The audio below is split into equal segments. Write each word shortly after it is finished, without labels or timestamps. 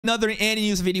Another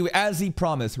Aninews video, as he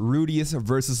promised. Rudeus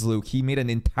versus Luke. He made an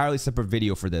entirely separate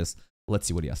video for this. Let's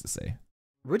see what he has to say.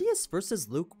 Rudeus versus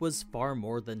Luke was far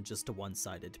more than just a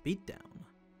one-sided beatdown.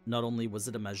 Not only was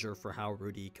it a measure for how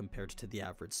Rudy compared to the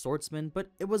average swordsman,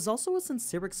 but it was also a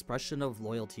sincere expression of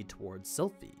loyalty towards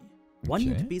Sylphie. One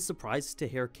you'd be surprised to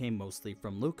hear came mostly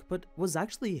from Luke, but was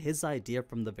actually his idea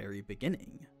from the very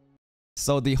beginning.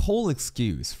 So the whole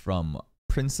excuse from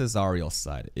Princess Ariel's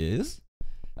side is,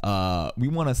 we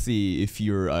want to see if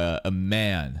you're a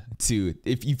man to,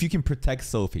 if you can protect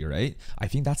Sylphie, right? I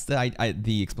think that's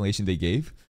the explanation they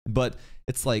gave. But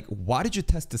it's like, why did you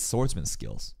test his swordsman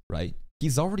skills, right?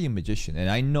 He's already a magician,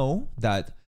 and I know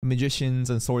that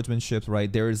magicians and swordsmanship,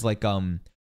 right? There is like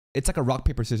it's like a rock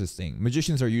paper scissors thing.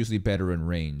 Magicians are usually better in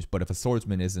range, but if a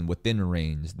swordsman isn't within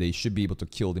range, they should be able to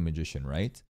kill the magician,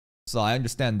 right? So I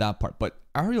understand that part, but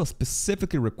Ariel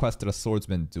specifically requested a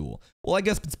swordsman duel. Well, I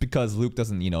guess it's because Luke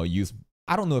doesn't, use,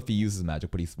 I don't know if he uses magic,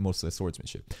 but he's mostly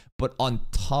swordsmanship. But on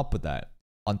top of that,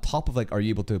 on top of like, are you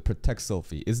able to protect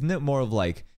Sylphie? Isn't it more of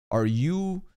like, are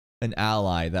you an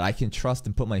ally that I can trust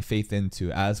and put my faith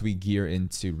into as we gear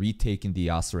into retaking the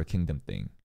Asura Kingdom thing,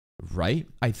 right?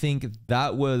 I think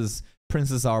that was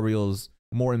Princess Ariel's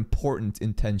more important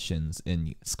intentions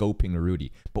in scoping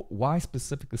Rudy. But why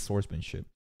specifically swordsmanship?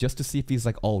 Just to see if he's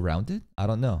like all-rounded? I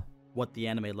don't know. What the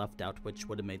anime left out, which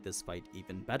would have made this fight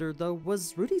even better though,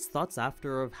 was Rudy's thoughts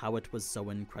after of how it was so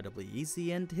incredibly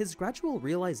easy and his gradual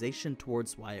realization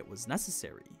towards why it was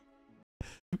necessary.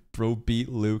 Bro beat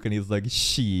Luke and he's like,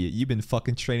 shit, you've been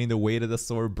fucking training the weight of the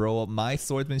sword, bro. My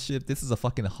swordsmanship, this is a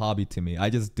fucking hobby to me. I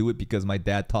just do it because my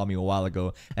dad taught me a while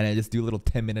ago, and I just do little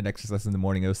 10-minute exercises in the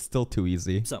morning. It was still too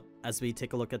easy. So, as we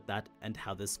take a look at that and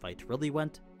how this fight really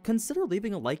went, consider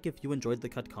leaving a like if you enjoyed the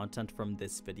cut content from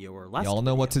this video or last video. Y'all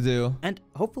know what to do. And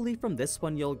hopefully from this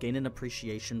one you'll gain an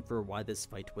appreciation for why this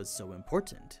fight was so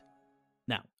important.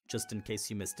 Now, just in case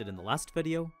you missed it in the last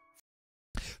video,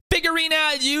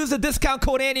 Figurina, use the discount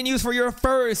code Aninews for your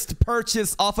first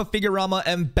purchase off of Figurama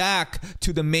and back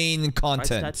to the main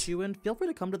content. Statue, and feel free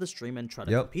to come to the stream and try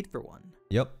to compete for one.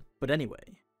 Yep. But anyway,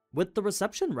 with the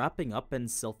reception wrapping up and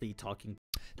Sylphie talking...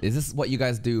 Is this what you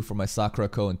guys do for my Sakura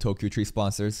Co and Tokyo Tree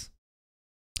sponsors?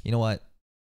 You know what?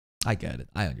 I get it.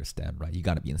 I understand, right? You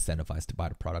gotta be incentivized to buy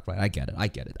the product, right? I get it. I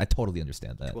get it. I totally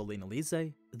understand that. To Alina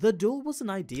Lise, the duel was an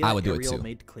idea Ariel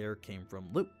made clear came from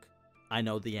Luke. I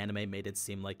know the anime made it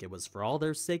seem like it was for all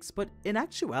their sakes, but in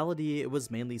actuality, it was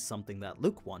mainly something that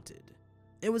Luke wanted.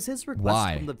 It was his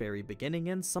request from the very beginning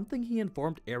and something he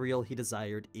informed Ariel he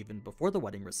desired even before the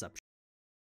wedding reception.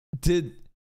 Did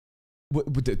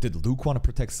Luke want to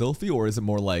protect Sylphie, or is it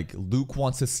more like Luke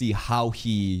wants to see how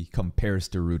he compares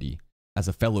to Rudy as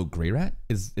a fellow Grey Rat?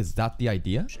 Is that the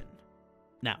idea?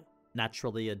 Now,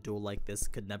 naturally, a duel like this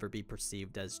could never be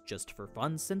perceived as just for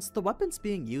fun since the weapons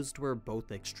being used were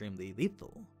both extremely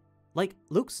lethal. Like,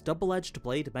 Luke's double-edged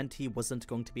blade meant he wasn't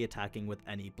going to be attacking with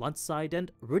any blunt side,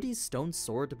 and Rudy's stone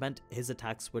sword meant his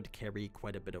attacks would carry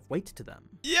quite a bit of weight to them.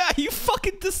 Yeah, he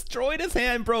fucking destroyed his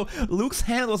hand, bro. Luke's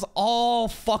hand was all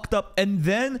fucked up, and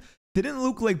then didn't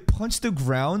Luke like punch the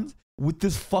ground with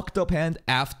this fucked up hand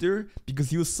after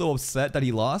because he was so upset that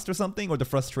he lost or something, or the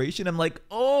frustration? I'm like,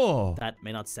 oh. That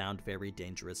may not sound very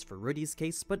dangerous for Rudy's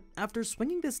case, but after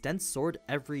swinging this dense sword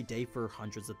every day for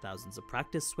hundreds of thousands of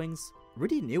practice swings,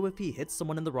 Rudy knew if he hit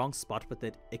someone in the wrong spot with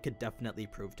it, it could definitely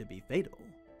prove to be fatal.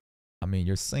 I mean,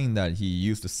 you're saying that he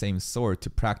used the same sword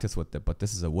to practice with it, but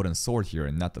this is a wooden sword here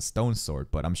and not the stone sword,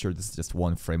 but I'm sure this is just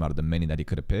one frame out of the many that he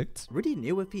could have picked. Rudy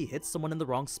knew if he hit someone in the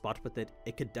wrong spot with it,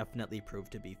 it could definitely prove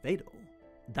to be fatal.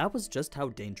 That was just how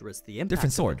dangerous the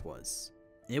impact of it was.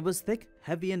 It was thick,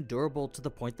 heavy, and durable to the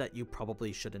point that you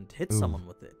probably shouldn't hit someone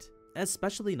with it,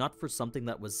 especially not for something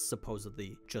that was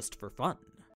supposedly just for fun.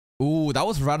 Ooh, that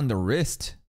was right on the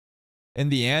wrist. In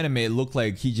the anime, it looked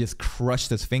like he just crushed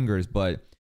his fingers, but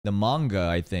the manga,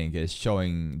 I think, is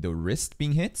showing the wrist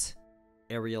being hit.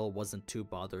 Ariel wasn't too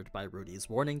bothered by Rudy's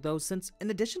warning though, since in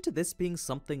addition to this being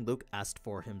something Luke asked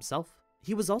for himself,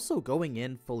 he was also going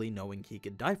in fully knowing he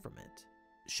could die from it.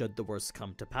 Should the worst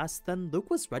come to pass, then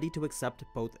Luke was ready to accept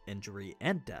both injury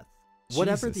and death.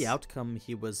 Whatever the outcome,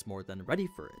 he was more than ready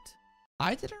for it.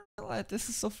 I didn't realize this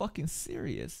is so fucking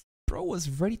serious. Bro was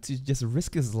ready to just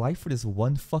risk his life for this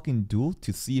one fucking duel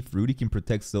to see if Rudy can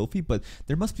protect Sylphie, but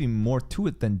there must be more to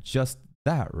it than just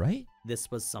that, right?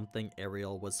 This was something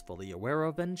Ariel was fully aware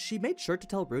of, and she made sure to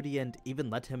tell Rudy and even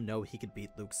let him know he could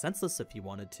beat Luke senseless if he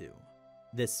wanted to.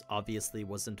 This obviously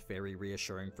wasn't very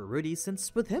reassuring for Rudy,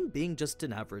 since with him being just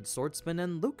an average swordsman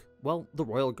and Luke, well, the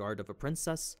royal guard of a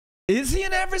princess. Is he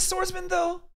an average swordsman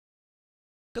though?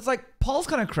 Because like, Paul's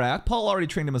kind of cracked. Paul already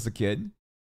trained him as a kid.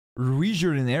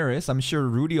 Ruijin and Eris. I'm sure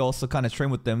Rudy also kind of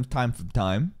trained with them time from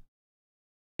time.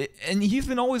 And he's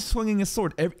been always swinging his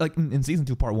sword, like in season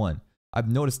 2, part 1. I've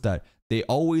noticed that they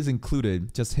always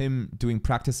included just him doing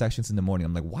practice sessions in the morning.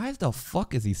 I'm like, why the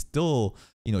fuck is he still,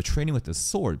 training with the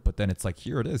sword? But then it's like,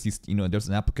 here it is. He's, there's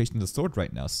an application of the sword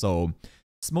right now. So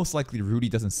it's most likely Rudy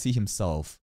doesn't see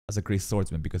himself as a great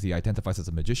swordsman because he identifies as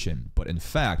a magician. But in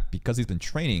fact, because he's been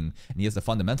training and he has the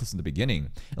fundamentals in the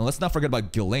beginning. And let's not forget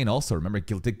about Ghislaine also. Remember,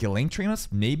 did Ghislaine train us?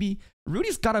 Maybe.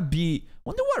 Rudy's gotta be,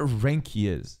 wonder what rank he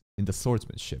is in the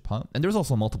swordsmanship, huh? And there's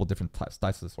also multiple different types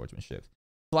of the swordsmanship.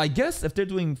 So I guess if they're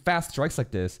doing fast strikes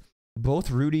like this,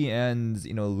 both Rudy and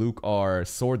Luke are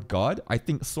sword god. I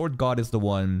think sword god is the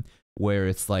one where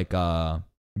it's like the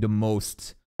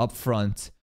most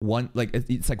upfront one. Like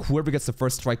it's like whoever gets the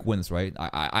first strike wins, right?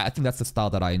 I think that's the style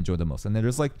that I enjoy the most. And then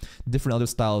there's like different other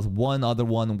styles. One other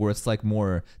one where it's like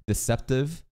more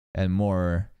deceptive and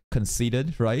more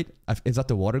conceited, right? Is that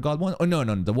the water god one? Oh no,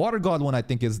 the water god one I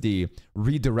think is the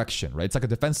redirection, right? It's like a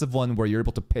defensive one where you're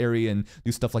able to parry and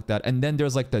do stuff like that. And then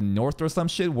there's like the north or some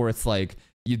shit where it's like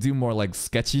you do more like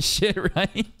sketchy shit,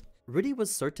 right? Rudy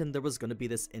was certain there was going to be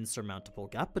this insurmountable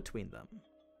gap between them.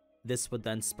 This would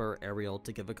then spur Ariel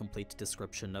to give a complete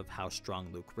description of how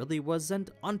strong Luke really was,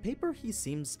 and on paper he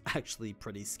seems actually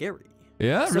pretty scary.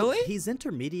 Yeah, so really? He's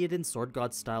intermediate in sword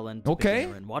god style and okay.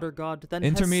 beginner in water god, then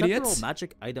has several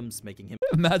magic items making him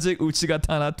magic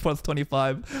Uchigatana plus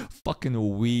 25. Fucking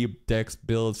weeb, dex,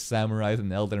 build, samurais,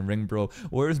 and Elden Ring, bro.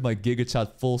 Where's my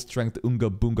Gigachad full strength Unga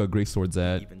Boonga Grey Swords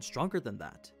at? Even stronger than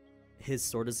that. His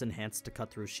sword is enhanced to cut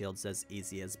through shields as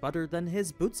easy as butter, then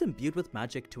his boots imbued with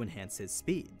magic to enhance his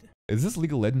speed. Is this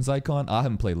League of Legends icon? I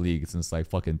haven't played League since like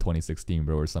fucking 2016,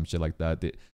 bro, or some shit like that.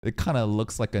 It kind of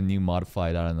looks like a new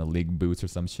modified out on the League boots or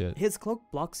some shit. His cloak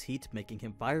blocks heat, making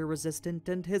him fire resistant,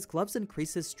 and his gloves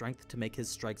increase his strength to make his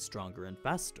strikes stronger and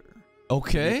faster.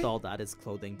 Okay. With all that, his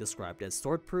clothing described as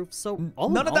sword-proof, so all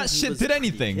none in of that shit did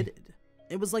anything. Kitted.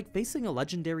 It was like facing a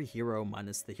legendary hero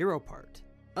minus the hero part.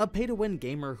 A pay-to-win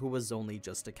gamer who was only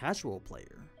just a casual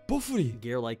player. Buffy.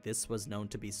 Gear like this was known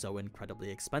to be so incredibly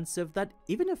expensive that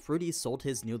even if Rudy sold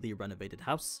his newly renovated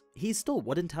house, he still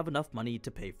wouldn't have enough money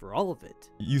to pay for all of it.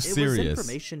 You serious? It was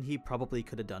information he probably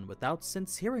could have done without,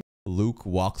 since hearing Luke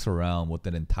walks around with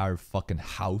an entire fucking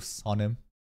house on him.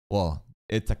 Well,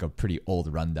 it's like a pretty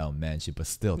old rundown mansion, but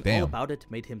still, damn. All about it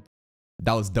made him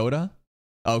That was Dota?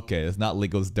 Okay, it's not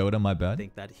Lego's Dota, my bad.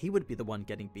 Think that he would be the one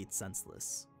getting beat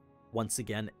senseless. Once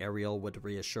again, Ariel would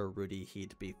reassure Rudy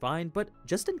he'd be fine, but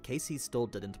just in case he still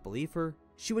didn't believe her,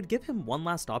 she would give him one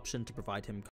last option to provide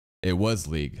him. It was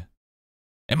League.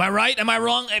 Am I right? Am I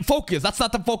wrong? Hey, focus! That's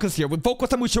not the focus here. We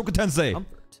focus on Mushoku Tensei!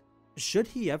 Comfort. Should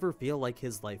he ever feel like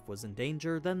his life was in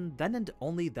danger, then and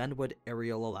only then would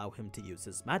Ariel allow him to use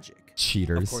his magic.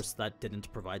 Cheaters. Of course, that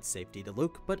didn't provide safety to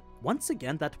Luke, but once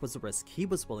again, that was a risk he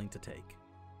was willing to take.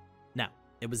 Now,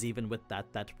 it was even with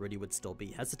that Rudy would still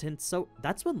be hesitant, so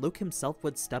that's when Luke himself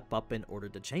would step up in order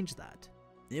to change that.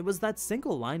 It was that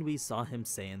single line we saw him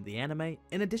say in the anime,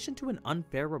 in addition to an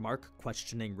unfair remark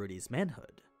questioning Rudy's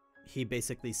manhood. He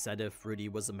basically said if Rudy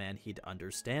was a man he'd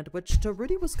understand, which to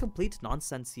Rudy was complete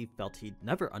nonsense he felt he'd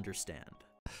never understand.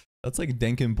 That's like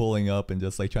Denkin pulling up and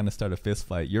just like trying to start a fist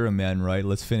fight. You're a man, right?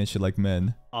 Let's finish it like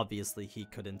men. Obviously he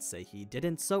couldn't say he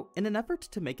didn't, so in an effort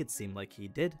to make it seem like he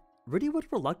did, Rudy would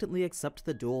reluctantly accept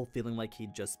the duel, feeling like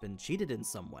he'd just been cheated in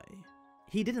some way.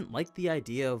 He didn't like the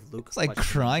idea of Luke like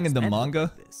crying in the manga.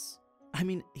 Like this. I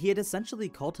mean, he had essentially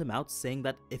called him out, saying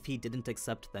that if he didn't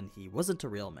accept, then he wasn't a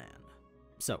real man.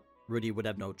 So, Rudy would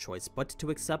have no choice but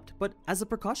to accept, but as a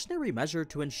precautionary measure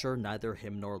to ensure neither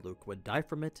him nor Luke would die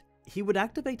from it, he would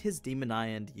activate his demon eye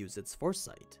and use its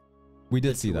foresight. We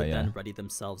did see that, yeah. Then ready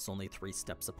themselves only 3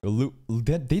 steps apart. Luke,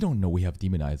 they don't know we have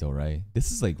demon eyes though, right?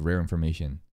 This is like rare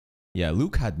information. Yeah,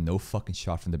 Luke had no fucking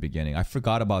shot from the beginning. I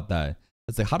forgot about that.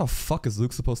 It's like, how the fuck is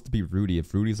Luke supposed to be Rudy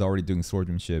if Rudy's already doing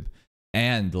swordsmanship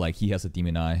and like he has a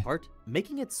demon eye?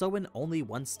 Making it so in only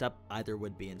 1 step either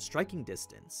would be in striking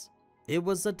distance. It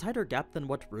was a tighter gap than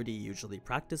what Rudy usually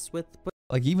practiced with, but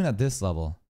like even at this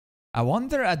level. I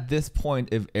wonder at this point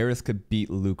if Eris could beat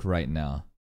Luke right now.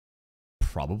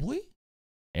 Probably?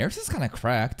 Eris is kind of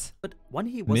cracked. But one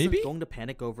he wasn't going to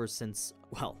panic over since,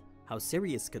 well, how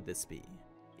serious could this be?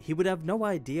 He would have no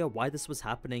idea why this was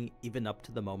happening even up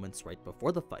to the moments right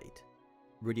before the fight.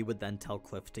 Rudy would then tell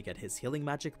Cliff to get his healing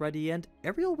magic ready, and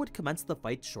Ariel would commence the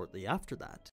fight shortly after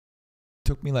that.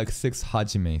 Took me like 6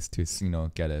 Hajimes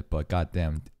to, get it, but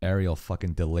goddamn, Ariel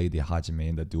fucking delayed the Hajime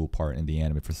in the dual part in the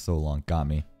anime for so long, got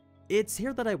me. It's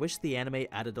here that I wish the anime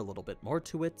added a little bit more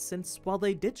to it, since while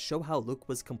they did show how Luke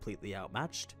was completely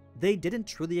outmatched, they didn't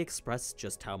truly express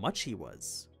just how much he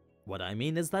was. What I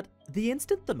mean is that the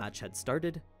instant the match had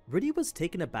started, Rudy was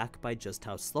taken aback by just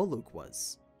how slow Luke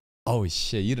was. Oh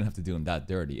shit, you didn't have to do him that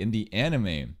dirty. In the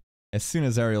anime, as soon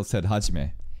as Ariel said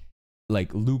Hajime,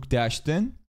 like Luke dashed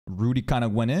in, Rudy kind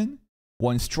of went in,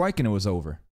 one strike and it was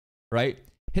over, right?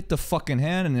 Hit the fucking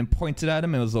hand and then pointed at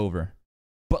him and it was over.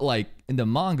 But like in the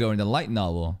manga or in the light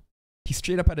novel, he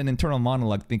straight up had an internal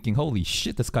monologue thinking, holy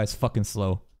shit, this guy's fucking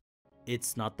slow.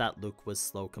 It's not that Luke was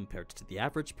slow compared to the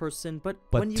average person, but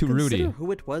when you to consider Rudy,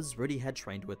 who it was Rudy had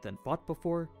trained with and fought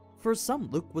before, for some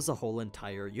Luke was a whole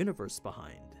entire universe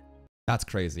behind. that's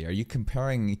crazy. Are you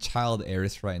comparing child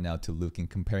Aerith right now to Luke and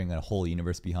comparing a whole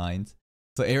universe behind?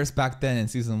 So Aerith back then in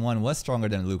season 1 was stronger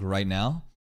than Luke right now.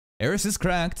 Aerith is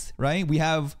cracked, right? We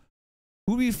have,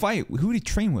 who do we fight? Who do we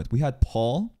train with? We had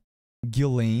Paul,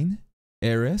 Ghislaine,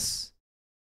 Aerith,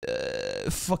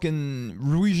 fucking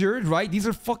Ruijerd, right? These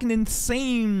are fucking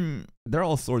insane. They're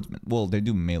all swordsmen. Well, they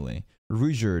do melee.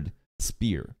 Ruijerd,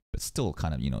 spear, but still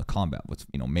kind of, you know, combat with,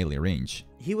 you know, melee range.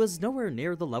 He was nowhere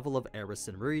near the level of Eris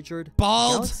and Ruijerd.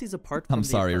 Bald! Galaxies apart from I'm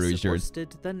sorry, the Ruijerd.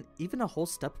 Orsted, then even a whole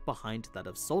step behind that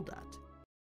of Soldat.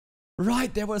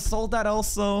 Right, there was Soldat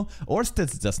also.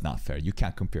 Orsted's just not fair. You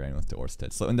can't compare anyone to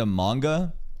Orsted. So in the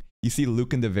manga, you see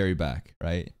Luke in the very back,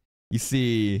 right? You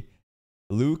see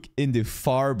Luke in the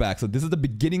far back. So this is the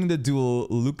beginning of the duel.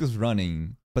 Luke is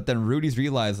running, but then Rudy's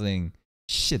realizing,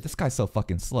 shit, this guy's so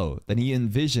fucking slow. Then he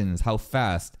envisions how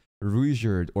fast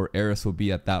Ruijerd or Eris will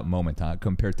be at that moment, huh,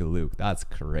 compared to Luke. That's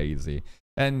crazy.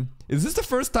 And is this the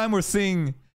first time we're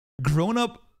seeing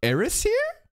grown-up Eris here?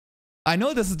 I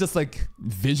know this is just like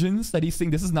visions that he's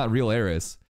seeing. This is not real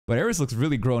Eris. But Eris looks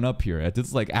really grown up here.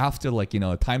 It's like after like, you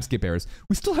know, time skip Eris.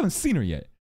 We still haven't seen her yet.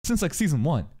 Since like season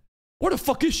 1. Where the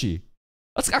fuck is she?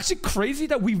 That's actually crazy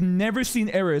that we've never seen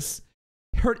Eris,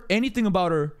 heard anything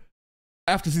about her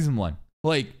after season 1.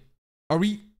 Like, are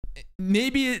we...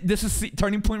 Maybe this is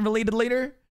turning point related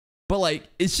later? But like,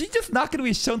 is she just not going to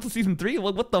be shown to season 3?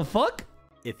 Like, what the fuck?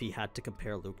 If he had to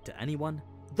compare Luke to anyone,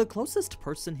 the closest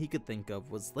person he could think of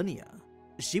was Linnea.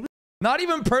 She was... Not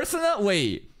even Persona?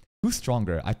 Wait. Who's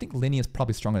stronger? I think Linnea is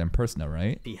probably stronger than Persona,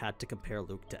 right? If he had to compare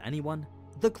Luke to anyone,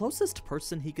 the closest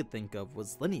person he could think of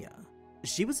was Linnea.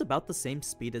 She was about the same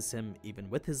speed as him, even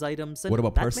with his items, and what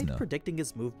about that Persona? made predicting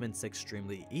his movements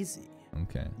extremely easy.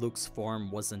 Okay. Luke's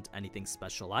form wasn't anything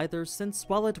special either, since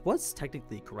while it was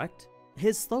technically correct,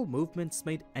 his slow movements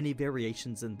made any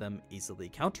variations in them easily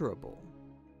counterable.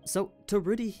 So, to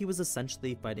Rudy, he was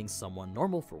essentially fighting someone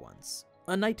normal for once.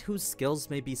 A knight whose skills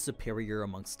may be superior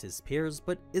amongst his peers,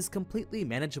 but is completely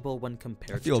manageable when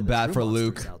compared feel to the bad true for monsters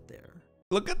Luke. out there.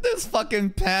 Look at this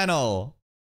fucking panel.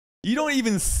 You don't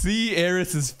even see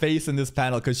Eris's face in this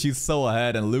panel because she's so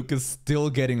ahead and Luke is still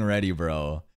getting ready,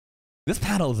 bro. This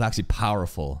panel is actually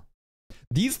powerful.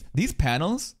 These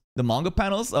panels, the manga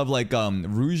panels of like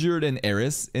Ruijerd and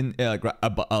Eris in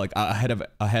like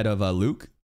ahead of Luke,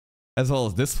 as well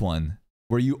as this one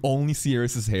where you only see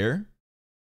Eris's hair.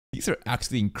 These are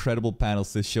actually incredible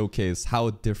panels to showcase how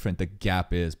different the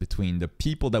gap is between the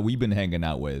people that we've been hanging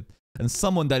out with and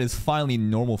someone that is finally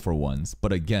normal for once.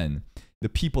 But again, the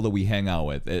people that we hang out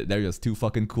with, they're just too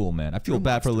fucking cool, man. I feel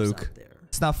bad for Luke.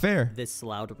 It's not fair. This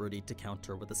allowed Rudy to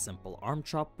counter with a simple arm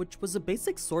chop, which was a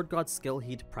basic sword god skill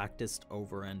he'd practiced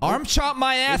over and over. Arm chop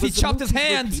my ass, he chopped his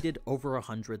hand! Repeated over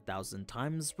 100,000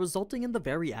 times, resulting in the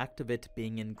very act of it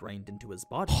being ingrained into his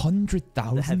body.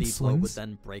 100,000 The heavy blow would slings?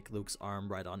 then break Luke's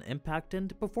arm right on impact,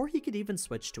 and before he could even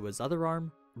switch to his other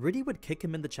arm, Rudy would kick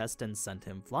him in the chest and send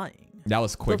him flying. That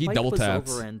was quick. The He fight double was tapped.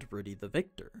 over and Rudy the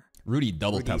victor. Rudy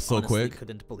double Rudy tapped so honestly quick.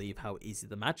 couldn't believe how easy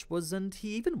the match was, and he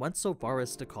even went so far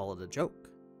as to call it a joke.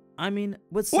 I mean,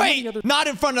 with so many Wait, other... not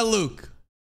in front of Luke.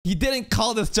 He didn't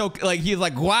call this joke. Like, he's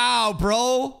like, wow,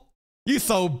 bro. You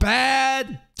so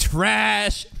bad.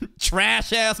 Trash.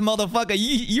 Trash ass motherfucker.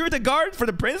 You're the guard for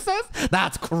the princess?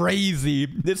 That's crazy.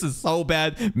 This is so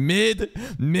bad. Mid.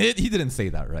 He didn't say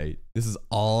that, right? This is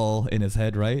all in his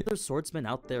head, right? Other swordsmen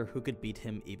out there who could beat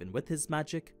him even with his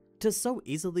magic. To so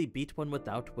easily beat one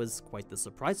without was quite the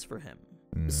surprise for him.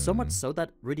 So much so that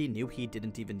Rudy knew he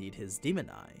didn't even need his demon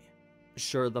eye.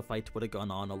 Sure, the fight would have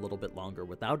gone on a little bit longer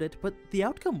without it, but the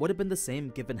outcome would have been the same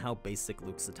given how basic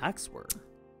Luke's attacks were.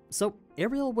 So,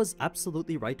 Ariel was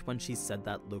absolutely right when she said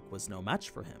that Luke was no match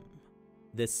for him.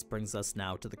 This brings us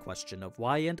now to the question of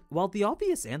why, and while the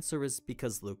obvious answer is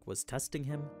because Luke was testing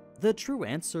him, the true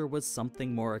answer was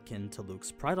something more akin to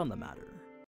Luke's pride on the matter.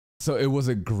 So it was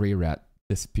a gray rat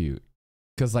dispute.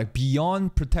 Because like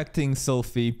beyond protecting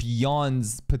Sophie, beyond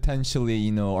potentially,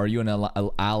 you know, are you an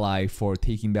ally for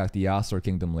taking back the Astor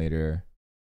Kingdom later?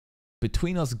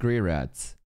 Between us gray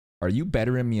rats, Are you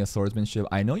better than me at swordsmanship?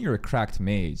 I know you're a cracked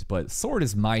mage, but sword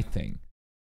is my thing.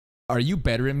 Are you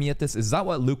better than me at this? Is that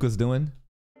what Luke was doing?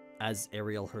 As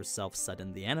Ariel herself said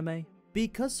in the anime,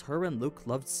 because her and Luke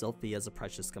loved Sylphie as a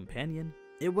precious companion,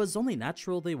 it was only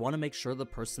natural they want to make sure the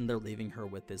person they're leaving her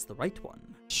with is the right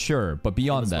one. Sure, but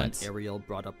beyond that... It was when Ariel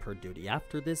brought up her duty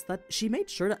after this that she made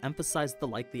sure to emphasize the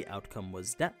likely outcome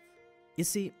was death. You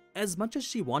see, as much as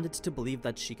she wanted to believe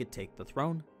that she could take the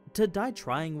throne, to die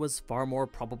trying was far more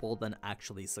probable than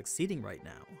actually succeeding right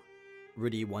now.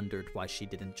 Rudy wondered why she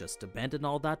didn't just abandon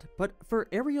all that, but for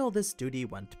Ariel this duty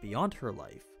went beyond her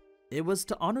life. It was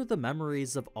to honor the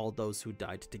memories of all those who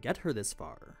died to get her this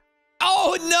far.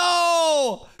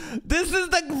 Oh no! This is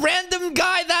the random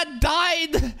guy that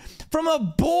died from a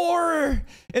boar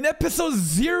in episode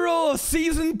 0 of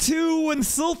season 2 when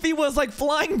Sylphie was like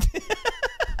flying.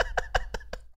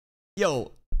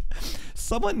 Yo,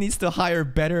 someone needs to hire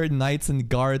better knights and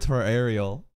guards for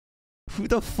Ariel. Who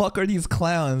the fuck are these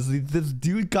clowns? This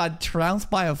dude got trounced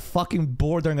by a fucking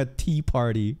boar during a tea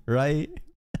party, right?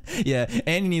 Yeah,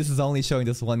 Aninews is only showing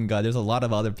this one guy. There's a lot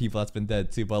of other people that's been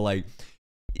dead too, but like,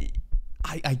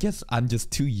 I guess I'm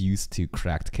just too used to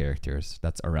cracked characters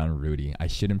that's around Rudy. I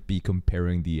shouldn't be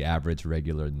comparing the average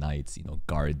regular knights, you know,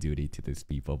 guard duty to these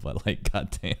people, but like,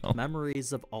 goddamn.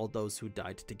 Memories of all those who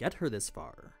died to get her this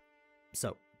far.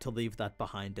 So, to leave that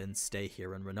behind and stay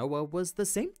here in Rinoa was the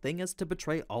same thing as to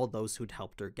betray all those who'd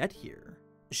helped her get here.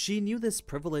 She knew this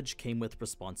privilege came with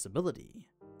responsibility,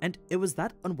 and it was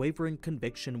that unwavering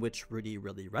conviction which Rudy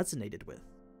really resonated with.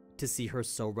 To see her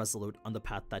so resolute on the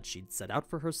path that she'd set out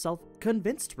for herself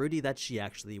convinced Rudy that she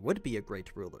actually would be a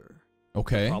great ruler.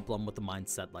 Okay. The problem with a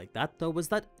mindset like that, though, was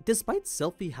that despite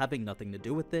Sylphie having nothing to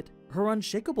do with it, her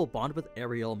unshakable bond with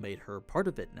Ariel made her part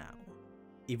of it now.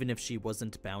 Even if she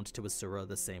wasn't bound to Asura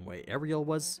the same way Ariel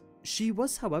was, she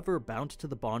was, however, bound to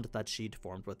the bond that she'd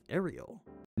formed with Ariel.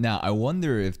 Now, I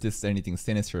wonder if there's anything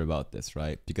sinister about this,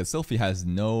 right? Because Sylphie has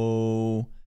no...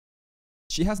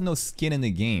 She has no skin in the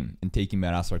game in taking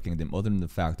back Asura Kingdom other than the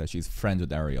fact that she's friends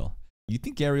with Ariel. You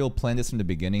think Ariel planned this from the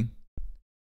beginning?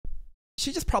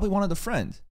 She just probably wanted a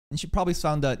friend. And she probably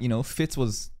found that, you know, Fitz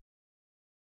was...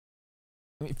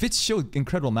 I mean, Fitz showed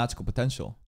incredible magical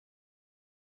potential.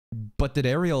 But did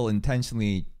Ariel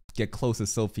intentionally get close to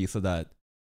Sylphie so that...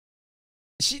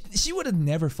 She would have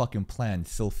never fucking planned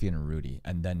Sylphie and Rudy.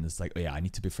 And then it's like, oh yeah, I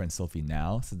need to befriend Sylphie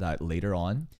now so that later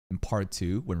on in part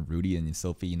 2, when Rudy and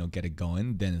Sylphie, you know, get it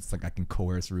going, then it's like I can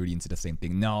coerce Rudy into the same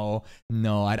thing. No,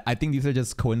 I think these are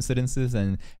just coincidences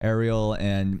and Ariel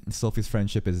and Sylphie's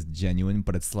friendship is genuine,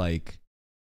 but it's like,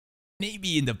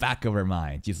 maybe in the back of her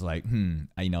mind, she's like,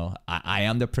 I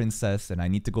am the princess and I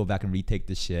need to go back and retake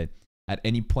this shit. At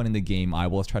any point in the game, I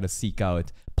will try to seek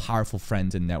out powerful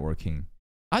friends and networking.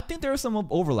 I think there's some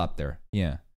overlap there.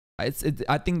 Yeah, I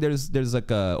think there's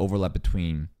like a overlap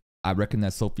between I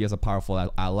recognize Sylphie as a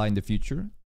powerful ally in the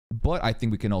future, but I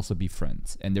think we can also be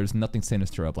friends. And there's nothing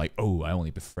sinister of like, oh, I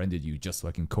only befriended you just so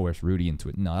I can coerce Rudy into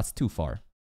it. No, that's too far.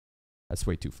 That's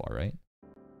way too far, right?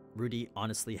 Rudy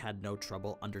honestly had no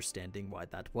trouble understanding why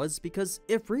that was, because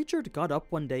if Richard got up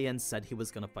one day and said he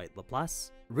was gonna fight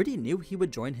Laplace, Rudy knew he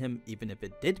would join him even if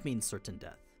it did mean certain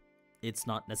death. It's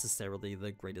not necessarily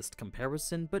the greatest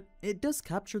comparison, but it does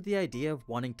capture the idea of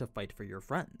wanting to fight for your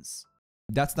friends.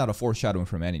 That's not a foreshadowing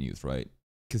from Aninews, right?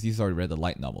 Because he's already read the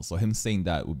light novel, so him saying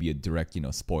that would be a direct, you know,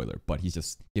 spoiler, but he's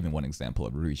just giving one example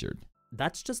of Richard.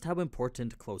 That's just how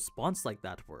important close bonds like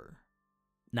that were.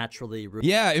 Naturally, Rudy...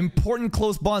 Yeah, important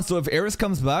close bonds. So if Eris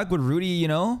comes back, would Rudy, you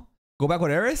know, go back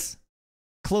with Eris?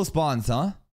 Close bonds,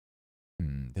 huh?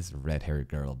 This red-haired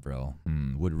girl, bro.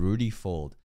 Would Rudy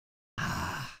fold?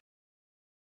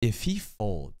 If he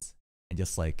folds and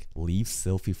just like leaves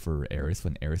Sylphie for Eris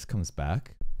when Eris comes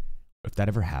back, if that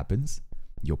ever happens,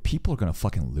 yo, people are gonna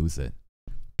fucking lose it.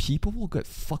 People will get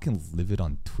fucking livid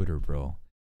on Twitter, bro.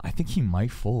 I think he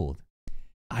might fold.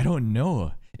 I don't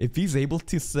know. If he's able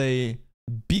to say,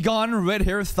 "Begone, red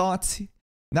hair thoughts.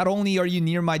 Not only are you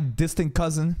near my distant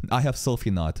cousin, I have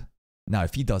Sylphie not." Now,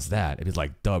 if he does that, if it's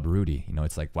like dub Rudy, you know,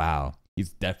 it's like, wow,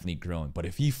 he's definitely grown. But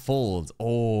if he folds,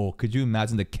 oh, could you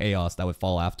imagine the chaos that would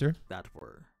fall after? That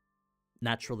were.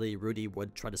 Naturally, Rudy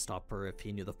would try to stop her if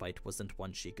he knew the fight wasn't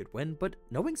one she could win, but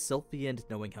knowing Sylphie and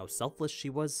knowing how selfless she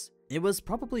was, it was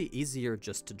probably easier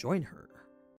just to join her.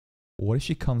 What if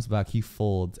she comes back, he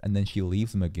folds, and then she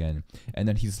leaves him again, and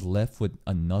then he's left with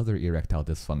another erectile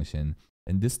dysfunction,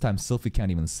 and this time Sylphie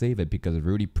can't even save it because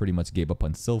Rudy pretty much gave up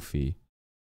on Sylphie,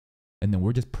 and then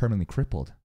we're just permanently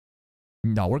crippled.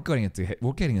 No, we're getting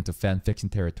into fan fiction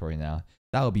territory now.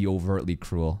 That would be overtly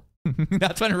cruel.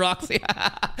 That's when Roxy...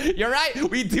 You're right,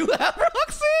 we do have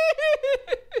Roxy!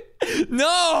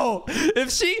 No!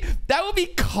 That would be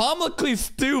comically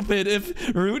stupid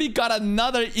if Rudy got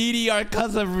another EDR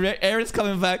because of Ares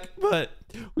coming back. But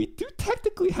we do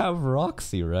technically have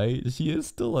Roxy, right? She is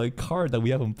still a card that we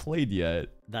haven't played yet.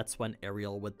 That's when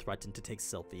Ariel would threaten to take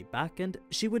Sylphie back, and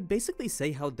she would basically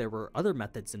say how there were other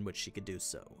methods in which she could do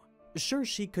so. Sure,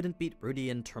 she couldn't beat Rudy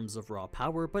in terms of raw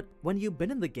power, but when you've been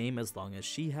in the game as long as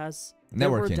she has, there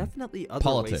were definitely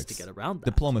other ways to get around that.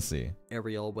 Diplomacy.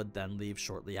 Ariel would then leave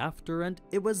shortly after, and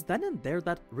it was then and there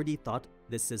that Rudy thought,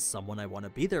 this is someone I want to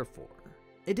be there for.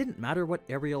 It didn't matter what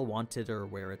Ariel wanted or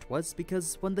where it was,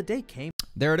 because when the day came...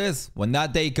 There it is. When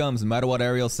that day comes, no matter what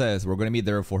Ariel says, we're going to be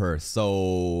there for her.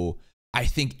 So I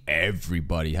think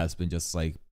everybody has been just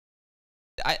like...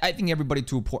 I think everybody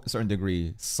to a certain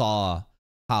degree saw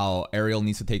how Ariel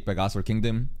needs to take back Azure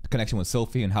Kingdom, the connection with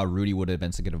Sylphie, and how Rudy would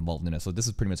eventually get involved in it. So this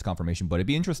is pretty much confirmation, but it'd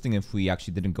be interesting if we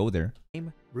actually didn't go there.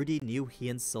 Rudy knew he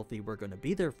and Sylphie were going to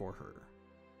be there for her.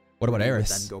 What about Rudy Ares?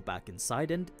 would then go back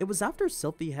inside, and it was after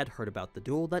Sylphie had heard about the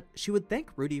duel that she would thank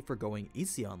Rudy for going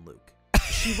easy on Luke.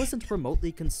 She wasn't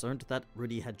remotely concerned that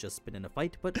Rudy had just been in a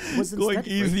fight, but was instead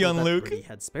easy on that Luke. Rudy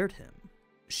had spared him.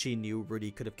 She knew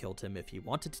Rudy could have killed him if he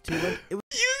wanted to, and it was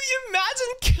You imagine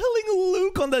killing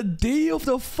Luke on the day of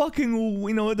the fucking,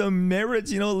 the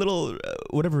marriage, little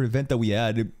whatever event that we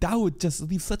had. That would just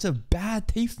leave such a bad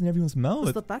taste in everyone's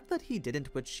mouth. the fact that he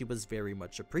didn't, which she was very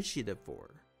much appreciative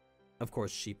for. Of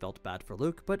course, she felt bad for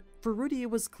Luke, but for Rudy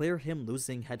it was clear him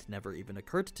losing had never even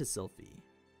occurred to Sylphie.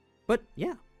 But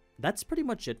yeah, that's pretty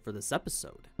much it for this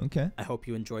episode. Okay. I hope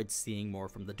you enjoyed seeing more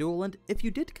from the duel, and if you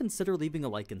did, consider leaving a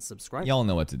like and subscribe. Y'all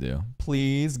know what to do.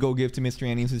 Please go give to Mr.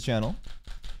 Aninews' channel.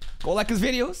 Go like his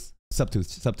videos. Sub to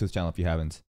his channel if you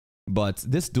haven't. But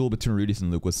this duel between Rudy and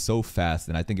Luke was so fast,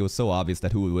 and I think it was so obvious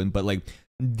that who would win. But like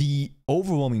the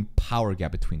overwhelming power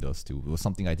gap between those two was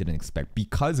something I didn't expect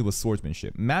because it was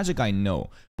swordsmanship. Magic I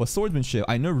know, but swordsmanship,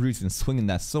 I know Rudy's been swinging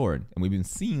that sword, and we've been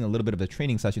seeing a little bit of the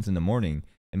training sessions in the morning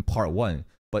in part 1.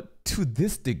 But to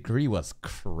this degree was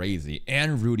crazy,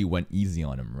 and Rudy went easy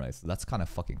on him, right? So that's kind of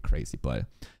fucking crazy. But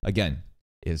again,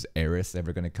 is Ares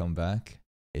ever gonna come back?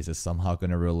 Is it somehow going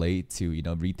to relate to,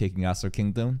 retaking Azure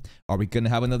Kingdom? Are we going to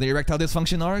have another erectile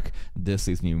dysfunction arc? This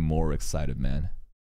leaves me more excited, man.